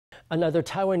Another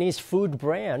Taiwanese food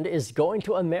brand is going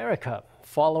to America.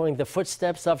 Following the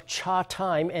footsteps of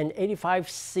Chatime and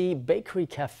 85C Bakery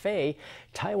Cafe,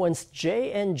 Taiwan's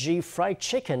J&G Fried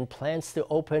Chicken plans to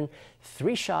open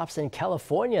 3 shops in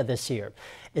California this year.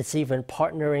 It's even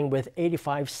partnering with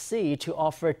 85C to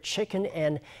offer chicken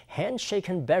and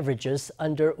hand-shaken beverages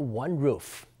under one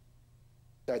roof.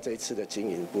 在这一次的经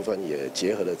营部分，也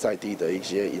结合了在地的一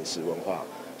些饮食文化，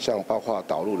像包括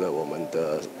导入了我们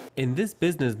的。In this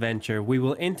business venture, we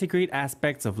will integrate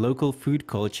aspects of local food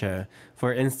culture.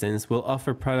 For instance, we'll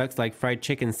offer products like fried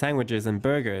chicken sandwiches and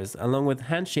burgers, along with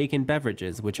hand-shaken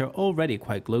beverages, which are already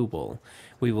quite global.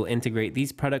 We will integrate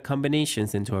these product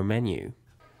combinations into our menu.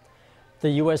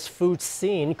 The U.S. food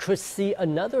scene could see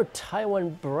another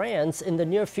Taiwan brands in the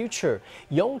near future.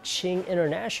 Yong Qin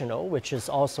International, which is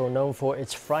also known for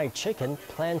its fried chicken,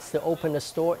 plans to open a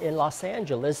store in Los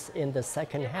Angeles in the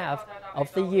second half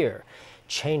of the year.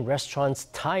 Chain restaurants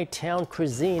Thai Town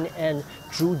Cuisine and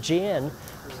Jian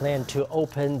plan to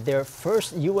open their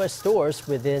first U.S. stores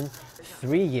within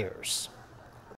 3 years.